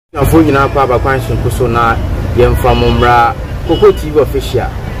Afo nyina kwa ba kwan so na yemfa momra Koko TV official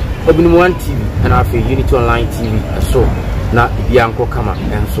Obinum One TV and afi Unity Online TV so na bianko kama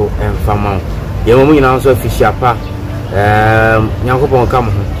enso emfama yemu nyina nso official pa nyankopon kama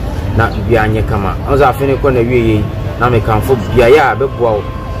ho na bianye kama onza afi ne ko na wieye na me kanfo bia ya beboa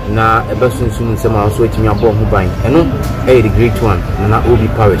na ebesunsum nsema nso etimi abo ho ban eno the great one na Obi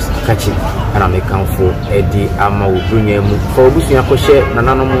Paris kachi na me kanfo edi ama obrunya mu for obusu yakɔhye na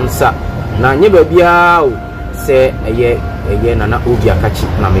nanom nsa na nye babia o se eye na Obi akachi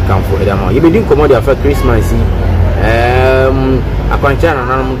na me kanfo edi ama yebedi nkomo afa Christmas akwancha na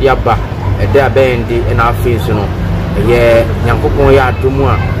nanom dia ba eda bendi na afeso no eye nyankopon ya adomu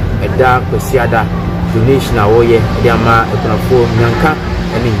a eda kwasiada donation a wo ye edi ama ekonafo nyanka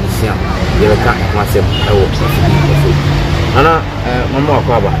eni nsia yebeka kwasem ewo ana mama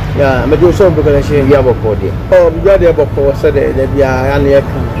akwaba ya mejo so mbugala she ya boko de biya de boko se de biya ya ne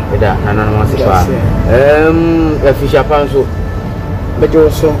kan eda nana no wasipa official panso mejo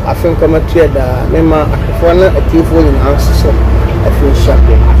so afin kama tieda mema akofo na atifo ni anso official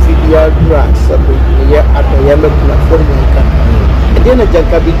afi biya dura sabe ya adoya mekuna for nyanka ede na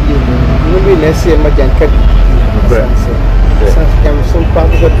janka bi di no bi na se ma janka bi I'm so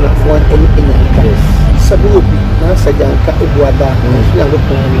proud of the one in Sabubi, Nasajanka, Eduada,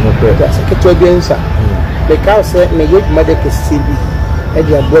 Secretary the cow said, may you mother to see and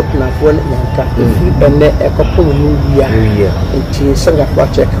you are broken up one yanka, and then a couple of new year, and she sang a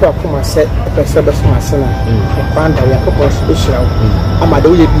project, Crocoma said, a Pesabas Masana, a Panda, a couple of special,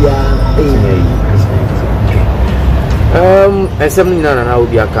 Amadoya and something I will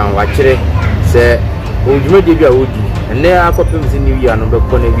be a can watch it, say, would you maybe a would and there are couples in New Year number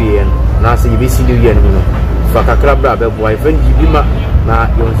Conevian, now say you be see New Year, Fakakra, boy, friend, Yibima, na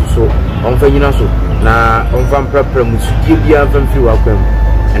Yonso, on Fayinaso, na on Van Prepper, which give you a few welcome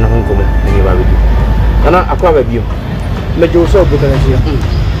and home come anybody. And I cover you. Let you so good as you.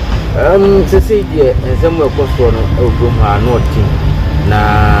 To say, dear, and somewhere cost for no not team.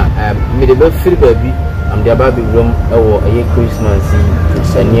 Na made a bed free baby, I'm the baby room or a Christmas,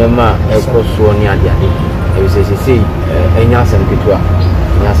 and near ma a cost for near the I say, Nyasam Pitua,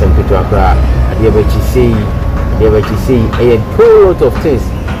 a whole lot of things,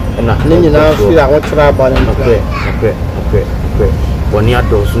 and I now feel I want to try about it. When you are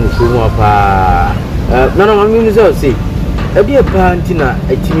doing none of my music say, a dear Pantina,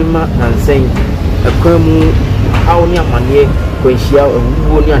 a Timima, and saying, a cremu, how near money, when she out and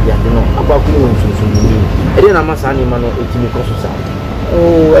who near the about you. I didn't amass any man or 18 costs.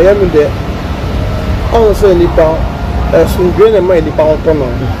 Oh, I am in there. Also, nipa sungrene ma nipa otono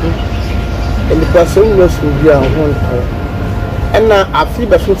nipa sunno sungia hon ena afi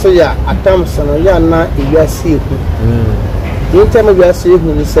ba so ya atam sana ya na ewiase ehu yenta ma ewiase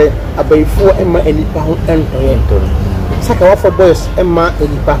ehu ni se abaifo ema nipa ho entoye saka wa for boys ema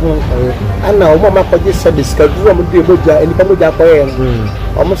nipa ho entoye ana o mama kwaje service ka duro mo de moja nipa moja koye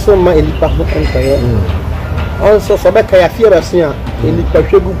o mo so ma nipa ho entoye also sobeka ya fiera sia eni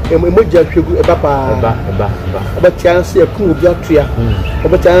kwahwegu emoja hwegu eba chance ya ku obi atua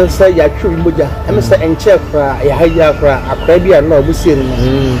eba chance ya twi moja emse enche kra ya haya kra akra bia na obusie ni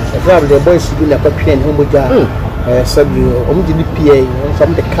e the boys do na kwatwe ni moja sabi omji ni pa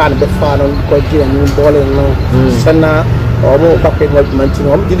some the can be far on ko jira ni ball no sana omo bakwe movement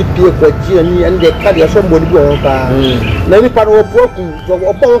no omji ni pa ko jira ni and the card ya so mbodi bi on pa na ni pa no broken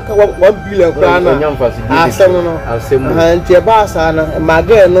obo ka 1 billion kra na Asemoo anti ba sana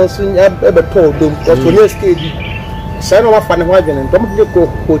mage no sun ebe to dom to ne stage sai no wa fa ne ho adwene dom de ko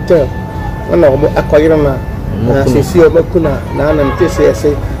hotel na omo akoyira na sisi o makuna na na ntese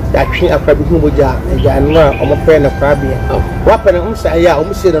ese ya twi akra bi hu boja ja no omo pe na kra bia wa pe ne umsa ya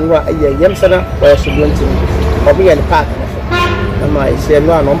omo se no aye yem sana wa so donti omo ya ne park na ma ise no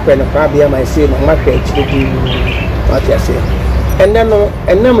na omo pe na kra bia ma ise no ma hwe chiri bi wa ti ase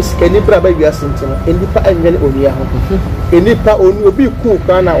enam sikani bra ba wiase ntino enipa anwene onia ho enipa oni obi ku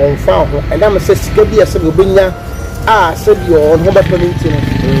kwa na onfa ho enam se sika bi ase obenya a se bi on ho ba toni ntino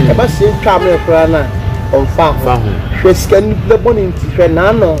e ba se kamera kwa na onfa ho hwe sikani le boni ntihwe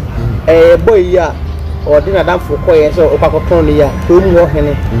na no boy ya ordina dan fo koye so opakoton ni ya to mu ho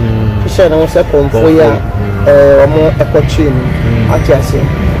hene hye na wo se konfo ya omo ekochi ni ati ase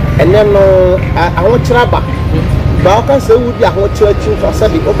enam no ahwo kiraba ba o kan se wudi ahwo chiachi fa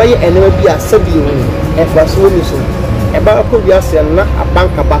sabi obaye enema bi asabi o e fa so ni so e ba ko bi ase na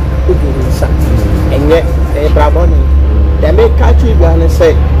abanka ba oduru nsa enye e braboni de me ka chi bi ane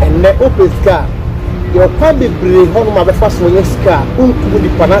se enne opeska yo kwa bebre ho no ma be fa so nye ska unku di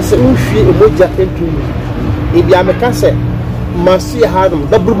panase unhwie emoja entu e bi ameka se masi hanum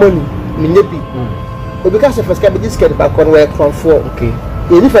double money minyebi obi ka se first cabbage skirt back on work from 4 okay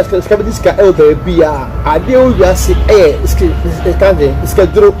any first cabbage skirt e be bia ade o yase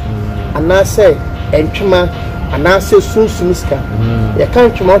skirt dro ana say entwema ana say sunsun ska ya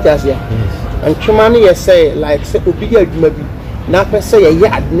kan twema what as ya entwema ne ye say like say obi ya adwuma bi na pese ye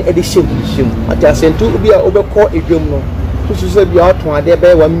ya ade ne de shem what as ntu obi a obekọ edwom no so say bia oton ade be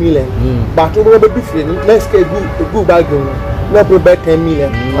 1 million but obi be do free next go bag no go be 10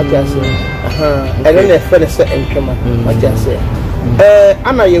 million what as and then the fella say entwema what as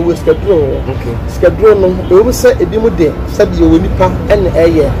ana ye we schedule okay schedule no we will say ebi mu de sabi ye nipa en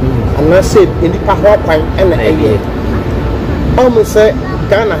eye ana say nipa ho kwan en eye o say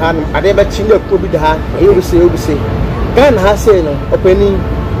Ghana ha no ade be chinye ko bi da ha e we say Ghana ha say no opani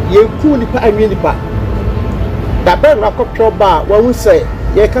ye ku nipa anwe nipa da be na kopcho ba wa hu say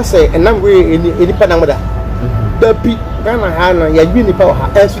ye ka say enam we nipa na moda da bi Ghana ha no ye nwi nipa ha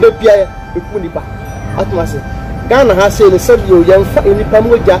enso da bia ye ku nipa atmase Ghana ha say no sabio yemfa enipa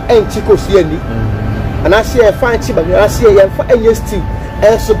moja enchi kosi ani ana say e fa enchi ba ana say yemfa enye steam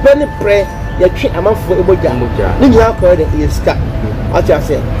so beni pre ye twe amanfo emoja ni nya ko de iska acha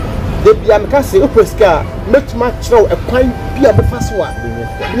say de bia me ka say opeska metuma chiro e kwan bia be faso a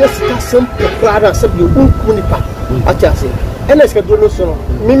bi sika sem prada sabio unku nipa acha say ena ska do no so no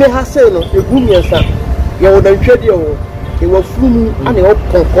mimi ha say no egu miensa ye wo dan twede wo e wo funu ana wo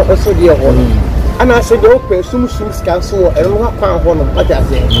konko so de ho ana say de open sum ska so e no ha kwan ho no acha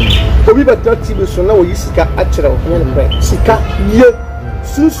say obi be tati be so na wo yisika achira wo ne pre sika ye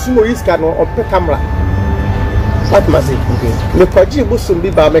susu wo yisika no ope camera what must it me kwaji busum bi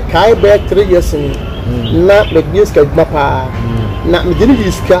ba me kai be 3 years ni na me bi yisika mapa na me dini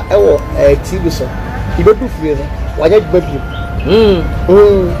yisika e wo TV so ibe du fie no wanya gba bi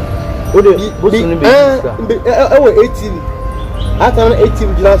o de busum bi yisika e wo ATV ata na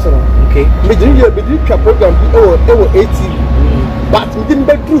ATV jina so no okay me dini twa program bi e wo ATV but me dini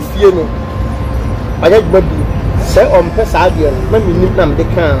be du fie no wanya gba bi say on pesa ade no me nim na me de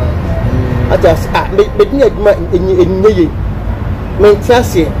kan ajas me dini aduma enye me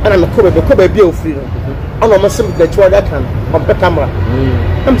tiase ana me ko be bi ofri no ana mo sem de chwa da kan on pe camera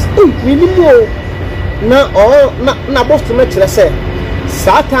am say me nim o na boss me kire say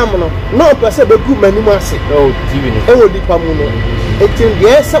satam no no pesa be gu manu ase oh TV no e wo dipa mu no etin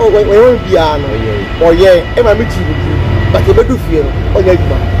de say we won bia no oye e ma me TV but e be do fie no onya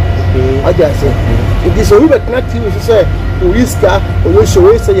aduma ajas it is we but not TV say Uriska, we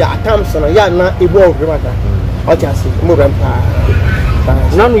show say ya Thompson, ya na ebo remata. Ajas mo rampa.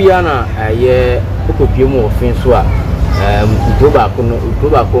 Nanu yana ye okopie mu Ofinso a October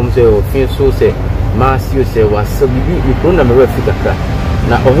ko say Ofinso say Masio say wasabibi ikro na me refika kra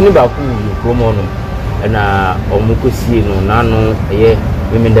na ohini ba ku ikro mo no na omukosie no nanu ye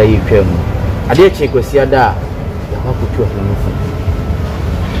memenda ye twam ade chekosia da ya wakutu no fu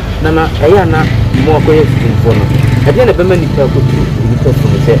nana ayana mo akoye fufo no ade na bema nipa ko tu nipa fu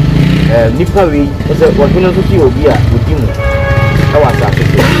no se nipa we se wahino so ti obi a odimu awasa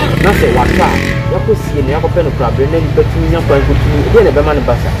afete na se waka yakosie ne yakope no krabe na nipa tumi nya kwan ko tumi ade na bema ne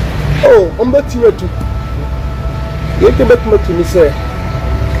basa oh omba tiwetu yeke betuma tumi se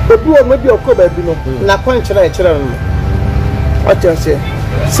obi o mebi okoba bi no na kwan kira no acha se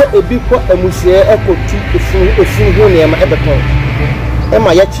ebi ko amusie ekotu efun ho ne ma ebeton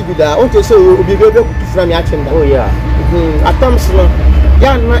ema ya chibida o te se obi be kutu fura mi achenda oh yeah atams no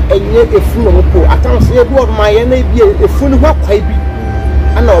ya na enye efun no ko atams ye bi o ma ye na bi efun ho kwai bi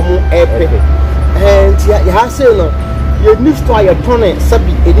ana o mu epe ntia ya ha se no ye ni sto ya tone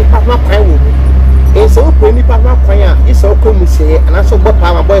sabi eni pa ma kwan wo e so ko ni pa ma kwan a e so ko musie ana so bo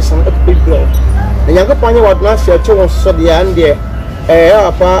pa ma boy so e pe bro na yango pa nya wa na se che won so de ya nde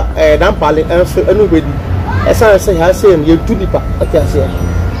apa dan pale enso enu bedi esa se ha se ye tu nipa atiase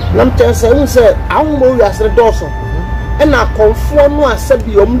nam te se un se awmo wi asre doso na konfo no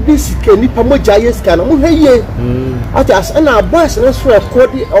asabi om disike nipa moja yeska no mo heye atiase na boys na so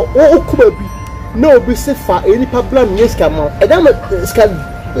rekodi o kuba bi no bi se fa nipa blam yeska mo edam ska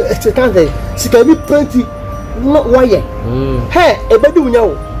ekante sika bi plenty no waye he ebedu nya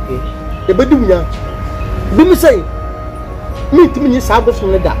o ebedu nya bi mi say mintimi ni sabo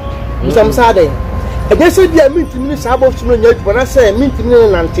fun da musamsa da agese dia mintimi ni sabo fun nya jubana say mintimi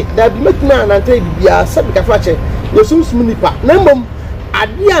ni nante da bi metimi nante bibia sabi ka fache yosum nipa na mbom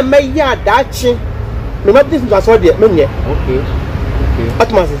ade a meya daache me ma dis so de menye okay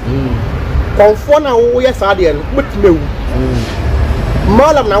atmase konfo na wo ye sa de no betimi ewu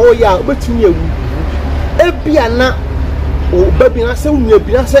malam na wo ya betimi ewu ebia na o babi na se unu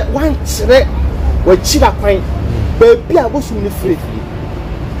ebia se wan kire wa chira kwan baby a bosom ni free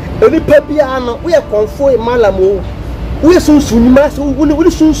eni pa bia no we konfo malamo we sunsun ni ma so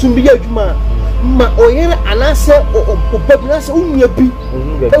we sunsun bi adwuma ma oyere anase obabina se unya bi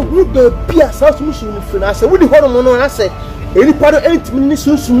ehu baby a sa sunsun ni free na se we di hono no ase eni pa do entimi ni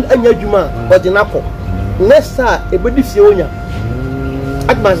sunsun anya adwuma ogina ko nessa ebedi fie onya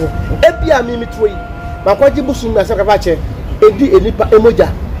admase ebia mi mitoi makwaji bosom na se ka fa che edi enipa emoja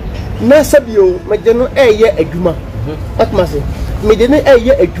na sabio mageno eye adwuma atmase medene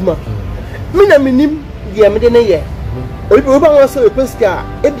eye adwuma mina minim dia medene ye obi ba won so epeska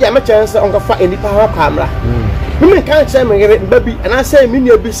ebia me chance on ka fa enipa ha kwamra mi kan che me yere babi ana say mi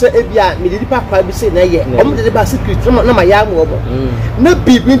ne bi se ebia me di pa kwa bi se na ye o me de ba secret na ma ya mo obo na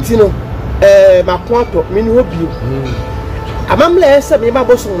bibi ntino makwato mi ni hobi amamle se me ba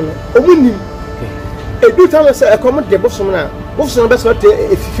bosom no omunim edu tama se ekomo de bosom na bosom be so te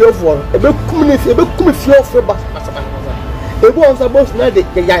efifiofo ebe kum fiofo ba ebu on sa bosom na de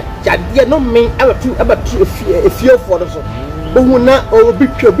ya de no men abatu efiofo do so bohu na obi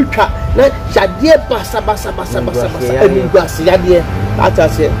twa na jade basa emi gwase jade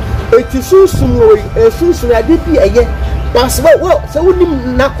atase eti sunsun o sunsun ade bi eye basa wo se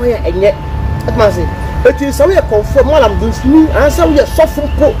wonim na koya enye atmase eti so we conform malam dunsuni ansa we sofo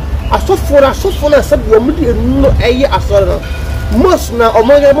po asofo na sabi omudi enu eye asoro most na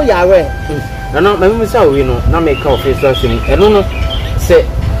omoge mo yawe na me say we no na me ka Ofinso asem eno no se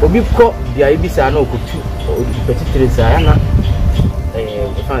obi ko bia ibisa na okutu petitre sa na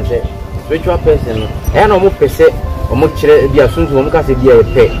fan say spiritual person no na mo pese omo kire bia sunzu omo ka se bia ye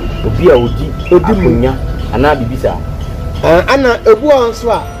pe obi a odi munya ana bibisa ana ebu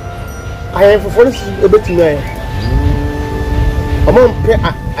onso a ayen foforo si ebetumi aye omo mpe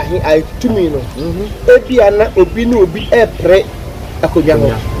ahi tumi no ebia na obi na obi epre akonya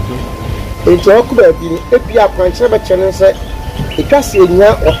ho enti okuba bi ebia kwanche be chene se ikase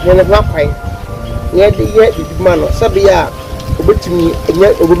nya ohene na kwan ye de ye bibima no sabia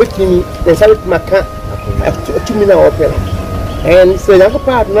obetumi sabe maka tumi na opera and so ya ko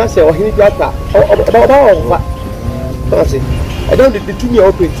part na se ohene bi ata oba kasi I don't the tumi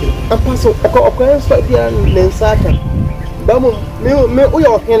opera ampa so okwanso bia nensata bamo me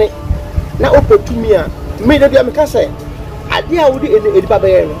uyo ohene na opetumi a me de bia me kase ade a wodi edipa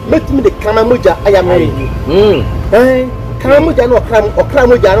be no metumi de kama moja ayamere kama moja no okra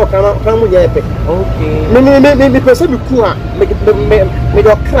moja no kama moja epe okay me pese bi ku a me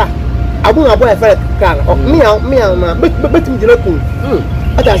do kra abu abo e fa kra me na metumi de ku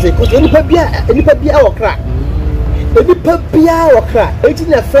ata se ko edipa bia okra edipa bia okra eti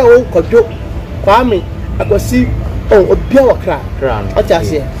na fa wo kodwo kwame akosi obia okra ata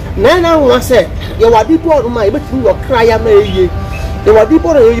se na ho se ye wadi board ma ye betimi okra ya na eye ye wadi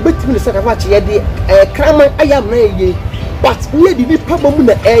board ye betimi se ka fa che ye de krama ayam na eye but ye di pa bomu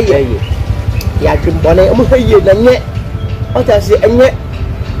na eye ya dwembone mo heye na nye ota se enye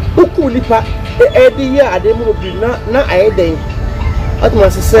uku lipa di ye ade mo bi na ayeden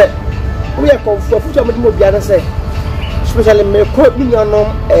atma se we are comfort future mo bi ana se especially me ko bi nyanom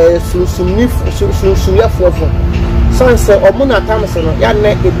sunsun ya fofo sanse omuna tamse no ya na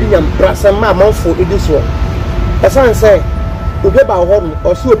ebinyam brasa ma amanfo ediso sanse obeba ho no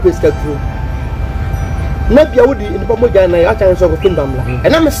oso opeska kru na bia wodi nipa moja na ya chan so ko kimbamla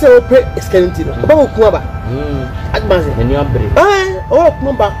ena me se ope eskanti no ba ku aba admanse eni abre o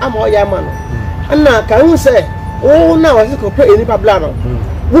kumba ama ya ma no ana ka hu se o na wase ko pe eni pabla no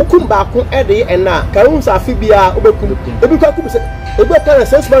wukumba ko ede ena ka hu sa afi bia obekum ebi ka ku se ebe ka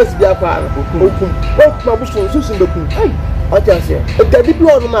sense balance bia kwa okum ma buso susun bekum ai atiase etadi bi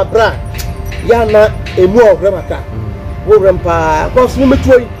onu ma bra ya na emu ogre maka wo rempa ko so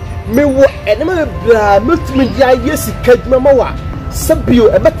metoi mewo enema bra metumi dia yesi kaduma ma wa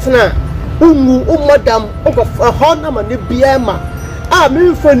sabio ebetena umu umodam onko ho na ma ne bia ma a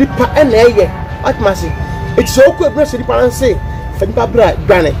me mfa nipa ena eye atmase eti so ko ebra se nipa nse fa nipa bra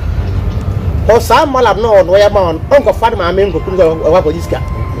dwane o sa malab no no ya ma onko fa ma me ngokuru wa poliska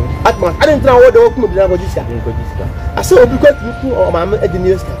atma adentra wo de okum bi na poliska ase obi ko tuku o ma me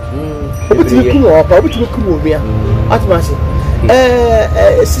ediniska obi tuku o pa obi tuku o bia atma se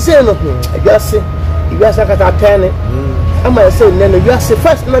sise no iwasa kata tene ama se ne no iwasa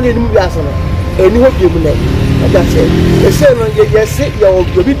first na ne mu iwasa no eni ho bi mu na aja se ese no ye se ya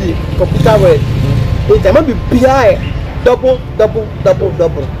obi di computer word e tama bi bia double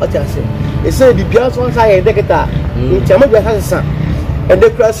aja se ese bi bia so sa ye deketa e tama bi asa sa and the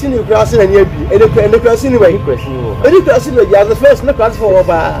crossing na near bi and the crossing way the first na cross for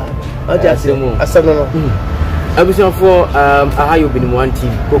over aja se Asemoo Abusian for Ahayo Binimwan TV,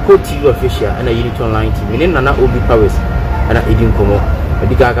 Coco TV official, and a Unity Online TV, and Nana Obi Powers, and a Edin Como, a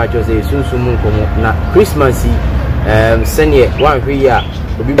Dika Jose, Sunsumun Como, na Christmas, Senior, 1 year,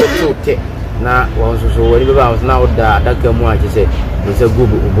 will be so tech. Now, once or so, whatever I was now that Gamu, I say, it's a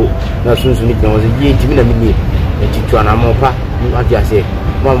good book. Now, soon to meet was a year to me, and Chituana Mopa, what I say,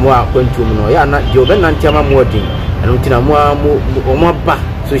 Mamma, went to Moya, not Joven and Tama Morting, and Utina Moa,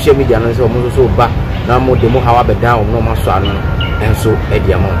 social media, and so back. Now, more demo, however, down, no more son, and so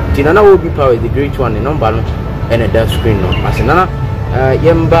Ediamo. Tinana will be power the great one, and number and a dark screen. As another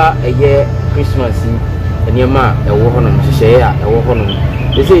Yamba a year Christmas, and Yama a wohonum, share a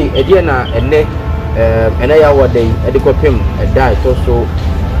wohonum. They say a diana and neck an hour day at the copim a diet also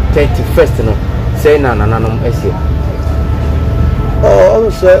 31st, no, say nananum essay. Oh,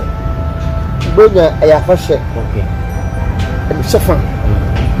 sir, bring a fashion, okay, and suffer.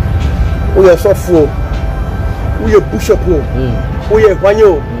 We are so full. We are bush up. We are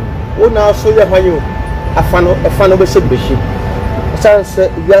Wanyo. We now so ya Wanyo. A fan of a ship. Sans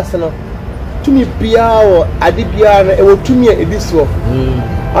Yasano. To me, Piao, Adibia, it will to me a disco.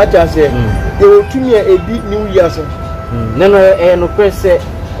 I just say, they will to me a deep New Year's. None no press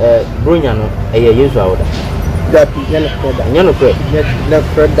Brunyano, a year's out. That Yano Craig,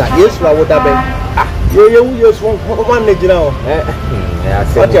 never that. Yes, I would have been. You use one leg now.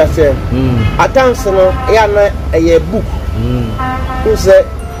 What you say? I dance a book. Who said,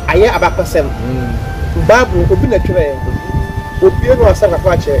 I am about percent. Babu, who been a train, would be no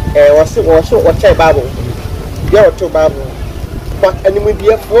sacrifice, or so watch a Babu. There are 2 Babu. But anyway, be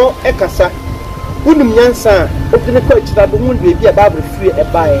a 4 Ekasa. Wouldn't Yansa open a coach that won't be a Babu free a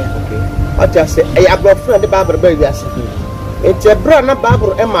buyer. What you say? I have got friend the Babu baby. It's a brand of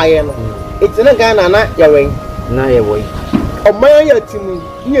Babu M.I.N. It's in a Ghana, not your way. Now, your way. Oh, my team,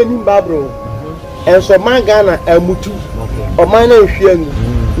 near New Babro, and so my Ghana, and Mutu, or my name,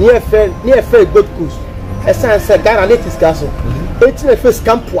 near fair good goose. As I said, Ghana, let us castle. It's the first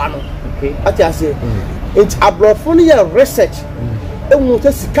camp one. Okay, I say, it's a Brofonia research. And what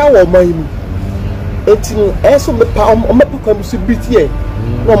is the cow of my it's as on the palm of my pocket to beat here.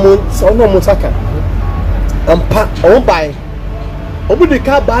 No more, so no more second. And pack on by. Obu the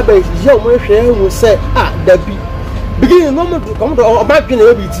car barber is young who say, ah, that be beginning normal to come to our back in the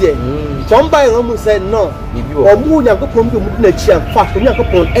OBT. Somebody almost said no. Or moon, you go from the chair, fast, and you go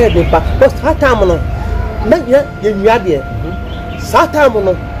from air, but first hot time on not yet, you are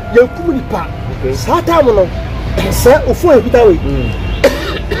Satamon, you could park. Satamon, sir, or for a bit away.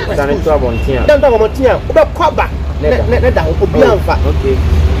 Don't have one tear, about crop back, let that would be unfat. Okay.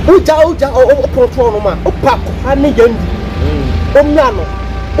 Who doubt or control, or pack, honey, Omnano,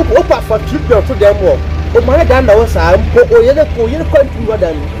 Opa for tribute to them all. Oh, my danda was I am for you quite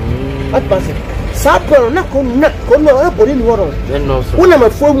than at passing. Sapper, not put in water. Then no, when I'm a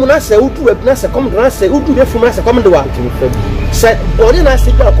fool, when I say, who do a bless a common, I say, who do the from us a common door. Said, or then I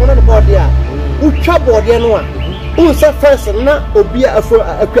say, upon the body, who trouble the one. Who said first and not obia a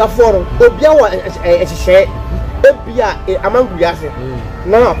forum, obia as a share, obia among the asset.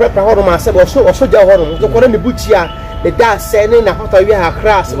 Now, prepare hold myself or so, the one in the butcher. The dad sending a hot idea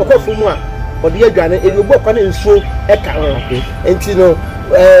across or from one, but the other it will work on in so and you know,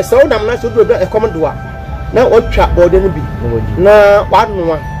 so I'm not to do a common door. Now, what trap or then be now, one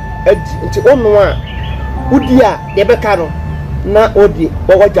into one would ya, the Becano, now, Odi,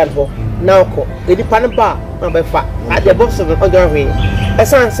 or what Janfo, now, the dependent bar, number 5, at the box of the other way. A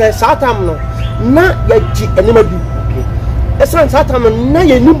son says, Satamno, not yet anybody. As I said, I'm not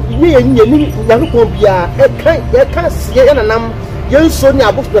can't see a you saw me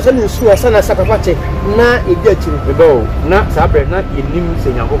about the sending through a son as sacrifice. Now, it gets you. The bow, not Sabra, not in news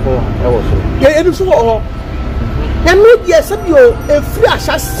in your home. It is so. And maybe yes, you a flash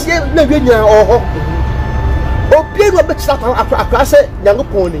as Navinia or Pierre Robert Satan across a young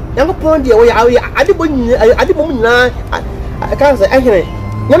pony, the way I didn't I can't say anything.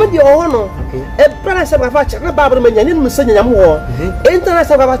 Yamadi ono e para sabafache na babru menya ni musenya yamwo internet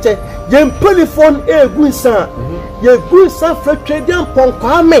sabafache ye telephone e gunsan ye gunsan fetwedian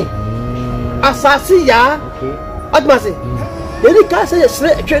ponkame asasi ya admase ye ni ka say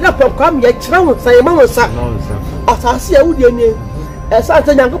twedian ponkame ye kira won say ma won sa asasi ya wudi ni e sa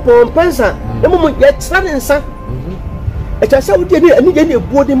ta nyanko pon pensa e mo ye kira ni nsa e cha sa wudi ni ani ye ni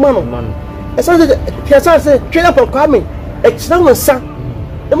ebuodi ma no e sa say twedian ponkame e kira won sa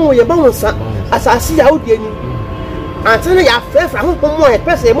Emo ye bansa asasi ya odi ani antene ya frefra ho mo e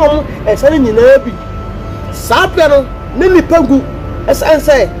pese mo e sane nyina bi saapia no ne nipangu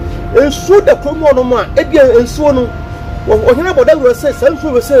esanse ensu da kromo no mo a ebia ensu no o hena boda wuro se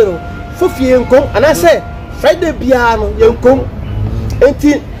sansu we se no fofie nko ana se Friday biano yenkom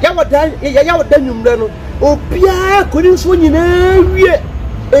enti ya wada nwumre no obia kodi so nyina wie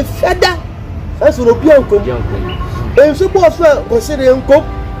efada aso obia nkom enso bo so ko se de nkom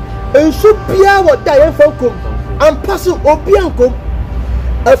enso bia wada yenfa nkom ampaso obia nkom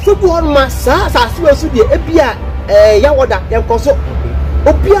afubu on masa so so de ebia ya wada yenkoso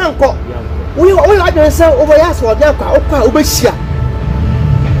obia nko we adwen say over ya so de akwa obehia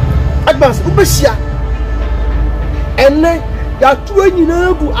advance obehia enne ya tuwa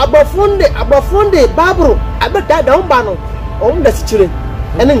nyina gu abafonde babro abeta da umba no da sichire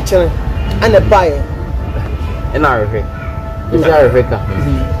ene nkyere ane bae ena arehwe ka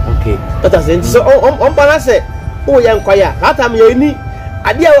okay that is so on balance o ya nkwaya ata me yani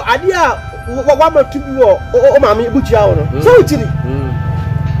ade a wa matubi wo o maame butua wo no so chiri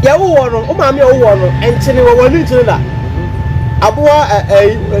ya wo no o maame wo no enkyere wo ni nkyere da aboa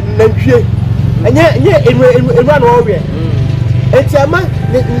nantwie enye enu no we etiama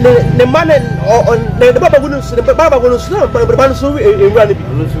ne mane ne baba gunu su baba no so ewura ne bi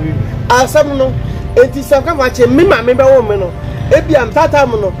asam no enti saka fa che me ma me be wo me no ebia mtata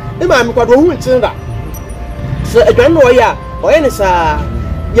mo no e ma me kwado hu ntin da so edwan no ya o ye ne sa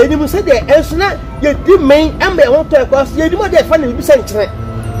ye ni mu se de enso na ye di men embe ho to ekwas ye di mo de fa ne bi se nkyere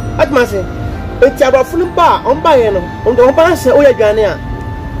atma se enti abafunu ba on ba ye no on do ba se o ye dwane a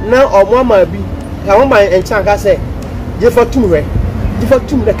na omo ama bi ka won ba enchan ka se je fatum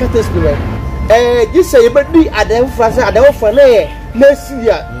the cates be you say but di adem frase adem for na ye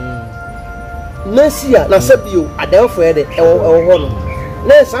Nasia na sabio adem for ye de e ho no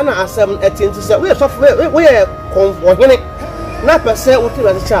na sa na asem etinti se we so we konfo na pese wo ti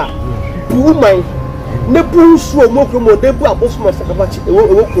rase cha bu man ne bu nsuo mokromo de bu abosumo sakabachi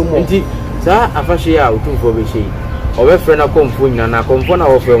ewo kromo nti sa afahye a otumfo be hye obefre na konfo nyina na konfo na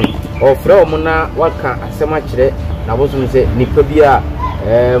ofre o mo na waka asem a kire na bosom se nipa bia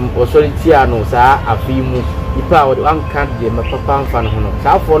authority ano sa afimu nipa o anka de mapapa amfa no ho no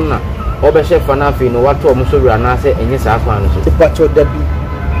sa afo na obehye fa na afi no wato mo so wura na se enye sa akwa no so tipa cho dabi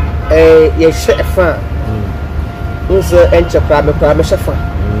ye shefa nso enche pra me shefa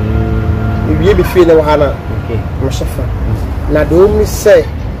ye bi fi na wahana okay me shefa na do mi se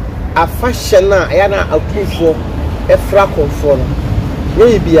afahye na ya na akunfo efra konfo no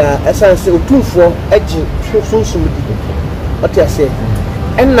ye bia esanse otunfo agi sunsun di oti ase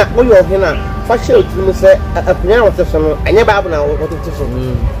enna oyo hena fahye otun se apnya wote so no anya ba na wote so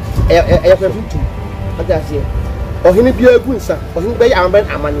e fa fitu oti ase ohini bia gunsa ohini be ya amban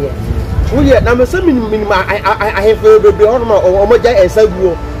amane ye na me se minima I have be on ma omo ja ensa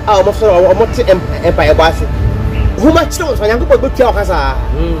guo a omo so omo te empire base huma chiro so yanko be tia okasa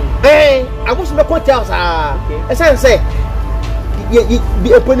agusu be ko tia sa esanse ye bi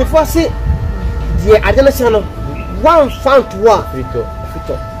oponi force die adana chano one found one fito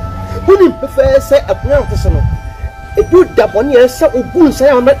huni fe se apuna to so no e do da boni e se ogun se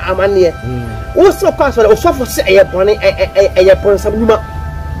ya amane wo so kwa so o so for se e boni e pon sabnuma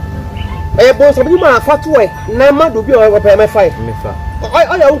e bon sabnuma fatwe na ma do bi o pe me fa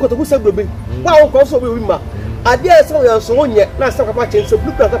o ya won ko to ku se gbe wa won ko so be wi ma ade e se o so onye na se papa chen se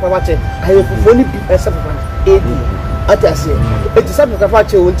blue plant papa chen aye fufu ni bi e se papa edi atase e ti se papa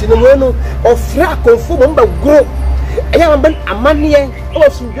chen won ti no mo no ofra konfo mo mba gro e ya mban amane o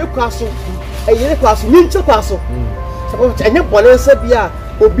su de kwaso e yere kwaso ni nche kwaso sabo enye bone se bia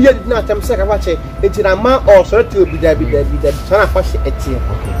obi edi na atem se papa chen e ti na ma o so te obi da sana fa she etie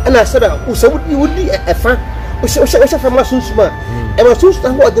ana se ba o se wudi efa o se fa ma sunsuma e ma sunsu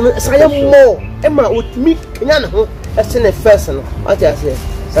ho de sa ya mo e ma otimi kenya na ho e se ne first no atase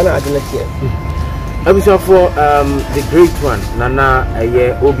sana adena tie abisa for the great one nana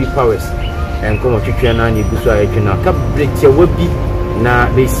ye obi powers en komo twetwe na ni gusu ayetwe na ka break wabi na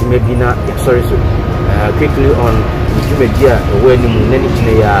besime bi na ya sorry so quickly on Jumedia we ni mu nani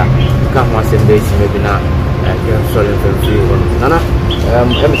kine ya ka ho asem besime bi na ya sorry for free one nana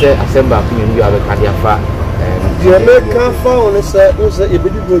em say asemba ku ni you have ka dia fa the American phone say uze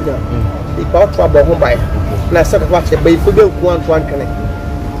ebedi goja e pa to abo ho bai na say ka che bai fo be ku antoan kane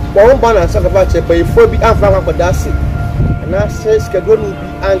bo ba na say ka che bai fo bi anfa kwa dasi na say schedule no bi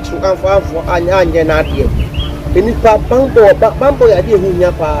anchu anfa anya na ade eni pa bambo ya de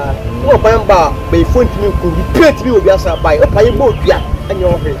hunya pa o bamba bai fo ntimi ku bi plate bi obi asa bai o pa ye bo dua anya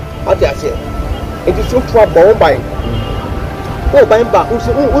o he ati ase e ti so to abo bai o bamba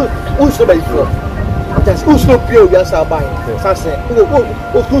o so bai fo that's also pure we are buying fancy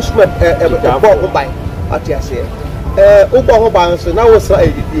o kusma bo buy ati ase o bo buy so na wo so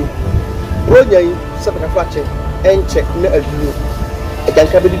edidi o nyan se ka fa che en check na aduro e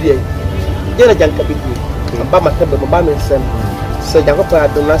janka be didi e na janka be didi ba matebe ba me nsem se Jacob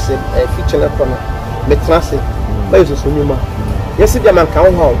adona se feature kono me trase ba yeso nyuma yesi bia man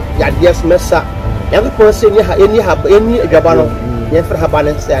kan ho ya de smesa Jacob se ni ha eni adwaba no ye fra haba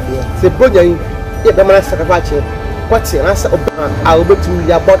ne se ade se bonya yi ye be man sakafache kwati na se a obetum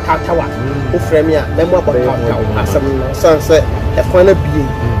ya bot tatawa o frame a na mo bot tatawa asem no sanse e kwana bie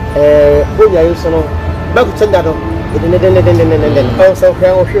bonya yi so no ba ku tenda do den also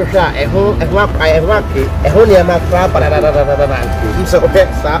can o hwehwa ehho ne ma fra ba so okay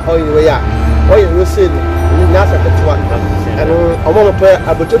sa o yi ya o yi we say ni na sa ketwa eno o mo to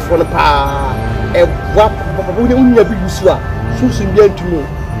abotofo no pa wa unya bi yusu a susu bi antumi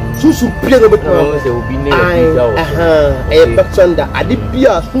susu pie no betwa se obi ne ya betanda ade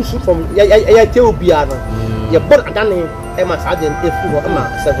bia susu from ya te obi a no ya bor adane e ma sa den efu ho ma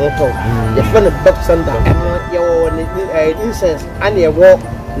se ho to ya fa ne betanda ya wo ne incense and ya wo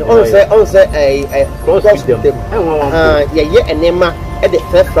no on say cross them ya ye enema e de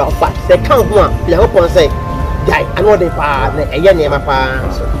fefra of fact se kan ho a ya ho pon say guy ano de pa na e ye nema pa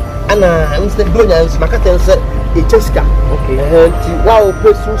so ana instead bronya makata say e cheska okay ti wow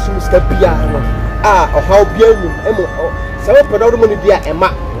pesu ska bia no o how bia nu e mo se wo podo mo ni bia e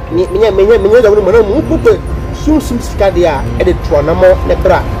ma menye da wo mo na mu pupe sum ska dia e de tro na mo ne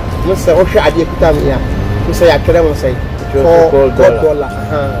bra no se wo hwe ade kuta me ya no se ya twere mo se $4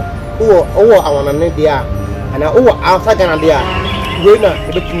 o awon ne dia ana o afa gana dia we na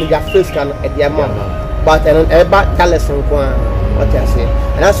e betumi ga face kan e dia mo but and e ba talent ko what I say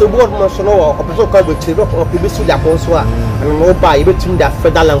and as board mo so no o person ka be chiro o be su da kon so a no ba e betumi da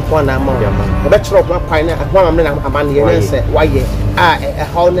federal ko na ma o be chiro ko kwan na ho am na amane ye se waye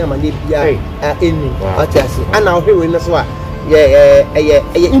how na ma ne bia eni what I say ana o we na so a ye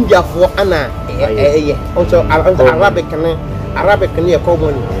India for ana also Arabic ne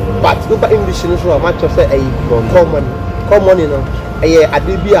common but over English no so ma to say common no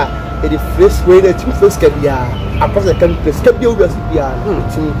adibia the phrase way the two phrase can be a person can phrase can be obvious be a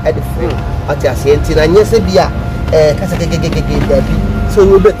team at the frame at your sense and yes be a kasa so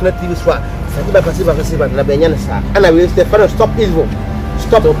we bet not this one say passive na benya sa and I will say stop evil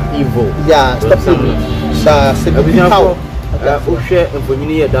yeah stop evil sa se bi how o share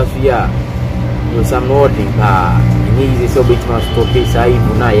infonyini ya da fia no some ording ni is so bit man stop say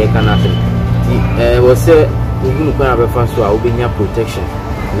evil na ye kana ti we say we no can have so a obenya protection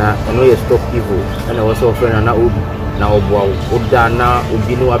na eno ye stop evil and also friend na obi na oboa oda na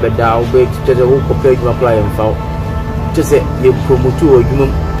obi no abeda obe tete wo ko page ma apply mfa to say ye promote odwuma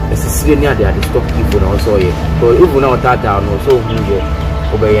esisire ni ade stop evil na also ye so evil na otata no so hunje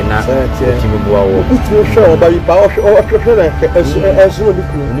obeye na timi boa wo itu show ba bi pa o na esu no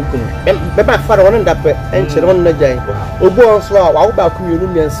dikunu be ba fara won nda pe enche won na jai obu on so a wa ba ku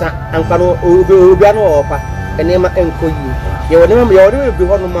yenu miensa anka no obi ano opa enema enkoyi ye wona me bi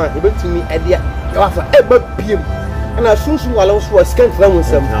hono ma e betumi e dia wafa e ba biem ana sunsun wala so wa scan tra mun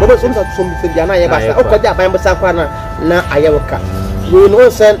sam bo so msa so mi bia na ye ba sa o kwaja ban basa kwa na ayewoka we no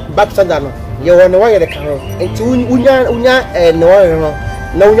sen back sanda no ye wona wa ye de kan enti unya no wa no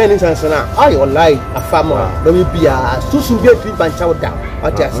na unya ni sansa na ayi wallahi afama do mi bia sunsun bia twi bancha woda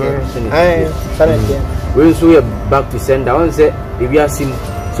ati ase sana dia we so ye back to sender on say e bia sim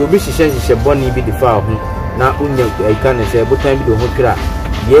so bi hihye boni bi de fa ho na unya ika ne se botan bi do ho kra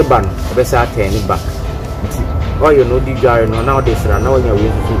ye ba no obesa ateni back nti oyo no di gare no na ode sra na onya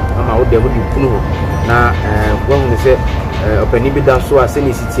we su ama ode mo di kunu na wo hu ne se opani bi da so ase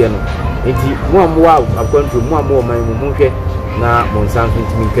ne sitie no nti mo amwa akwantu mo amwa man mo hwe na mo nsan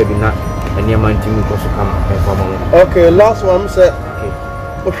ntimi nkabi na eniema ntimi ko so kama perform mo okay last one say okay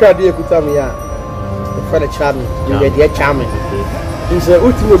o hwade ekuta me ya the father charming you dey charming is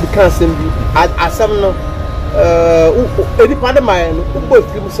ultimo bi kan sem bi asam no edi pade mai no bo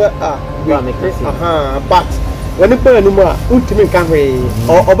film say but when pe anu ma ultimo kan hwe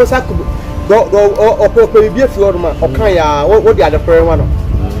obosa ku do pe bi afi o ma o kan ya wo di adepere wa no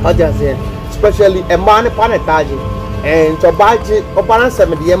o just say especially a man panetaji and to baji o balance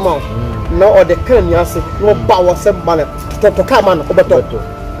me de ma no o de kan ni ase no ba wo se balance to ka man o beto to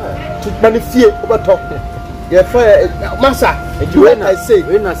manifie o beto ye fa masa when I say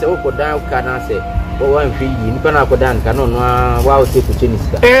when I say o ko dan ka na say o wan hwe yi ni pa na ko dan ka no no wa o te ku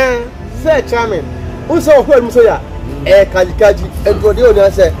chenisika say chairman o so o hwe mu so ya kaji entro de o na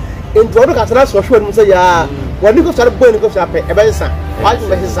say entro do ka sana so hwe mu so ya wani ko sare boy ni ko shape e be sa wa ji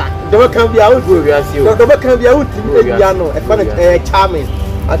be sa do kan bia o do wi ase o do kan bia o ti e bia no e fa na chairman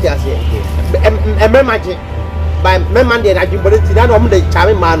ati ase e me maji by me man de na ji body ti na no mo de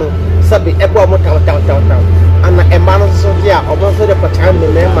chairman ma no sabi e bo mo ta and a man so yeah, almost the time the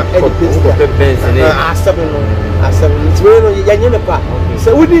name of any business. Asemoo, it's really young part.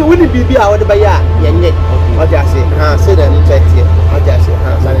 So wouldn't be out by ya, young yet. What I say, say that in 20, what I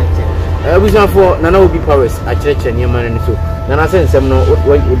say, we shall for Nana will be Paris, a church and your man and so. Nana sends some no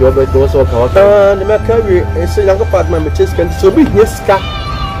what would also call the Mercury is a younger part member, so be yes,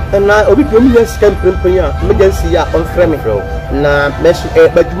 and now we can yes, can emergency on Framing Road. Now,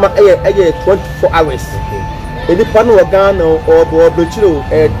 but you might 24 hours. In the panel of Ghana or Bochilo,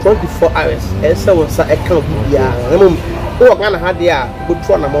 24 hours, and so was a count. Yeah, oh, Ghana had the good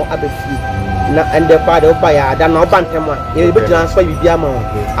one among other few. And the part of Baya, than no bantama, you will transfer with Yama.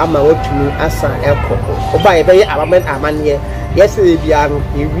 I'm a watch me as an elko. Oh, by a very element, I'm on here. Yesterday, we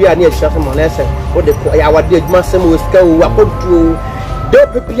are near Shuffle Monessa, or the our dead Massimo was go up to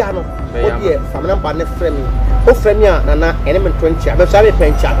the piano. Oh, dear, from an abandoned friend. Oh, friend, Nana, element 20. I'm sorry,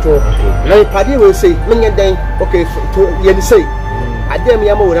 pen chateau. No party will say, many a day, okay, to say. I dare me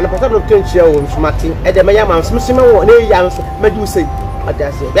a more than a person of 20 years, Martin, and the Mayama, Smithsimo, no yams, Medusa. But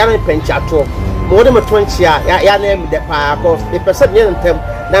that's it. They are pen chateau. More than 20 years, I name the park of a person near them.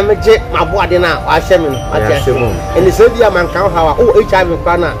 Now, my body now, Asemoo, and the Sadia man count how HIV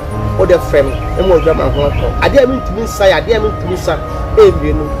banner or the friend, and more German hotel. I dare mean to be say, I dare mean to be son,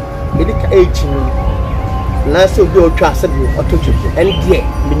 Medica 18. Now, so do trust you or to you, and dear,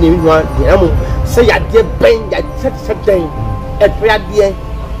 meaning one, the animal say, I dear bang that such thing, and prayer dear,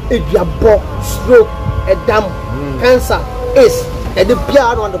 if you are born, stroke, a damn cancer is at the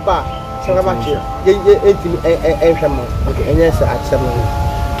piano on the bar. So much, okay, and yes, Asemoo.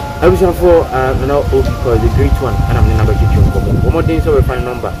 I wish for now because the great one and I'm the number 2. One more days of a fine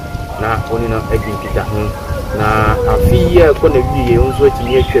number. Now, only now again, Peter. Now, a few years going to be also to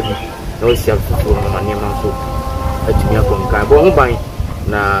me a trip. No self for my name also. To me, I'm going to buy.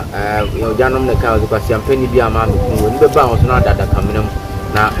 Now, you know, Janum the cows because I'm penny be a man who the bounds not that coming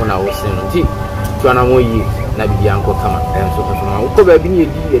now on our sin. To an hour ye, Nabi Uncle come and so from our cover being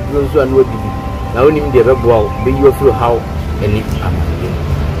a drone so and would be. Now, only the rebel be you through how any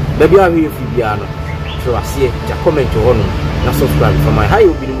maybe I will be piano. So I see a comment to honor, not subscribe for my high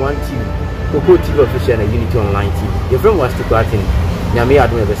will be one TV, Coco TV official and Unity Online TV. Your friend was to go out in Yami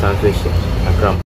Admiral Asantehene.